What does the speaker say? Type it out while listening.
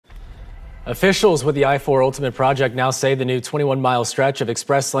Officials with the I-4 Ultimate project now say the new 21-mile stretch of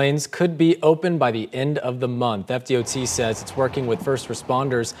express lanes could be open by the end of the month. FDOT says it's working with first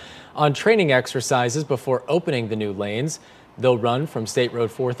responders on training exercises before opening the new lanes. They'll run from State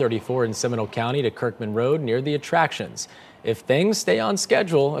Road 434 in Seminole County to Kirkman Road near the attractions. If things stay on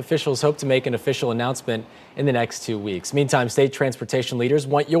schedule, officials hope to make an official announcement in the next 2 weeks. Meantime, state transportation leaders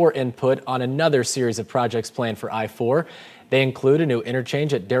want your input on another series of projects planned for I-4. They include a new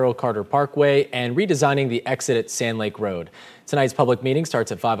interchange at Darrell Carter Parkway and redesigning the exit at Sand Lake Road. Tonight's public meeting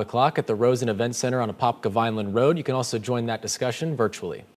starts at 5 o'clock at the Rosen Event Center on Apopka Vineland Road. You can also join that discussion virtually.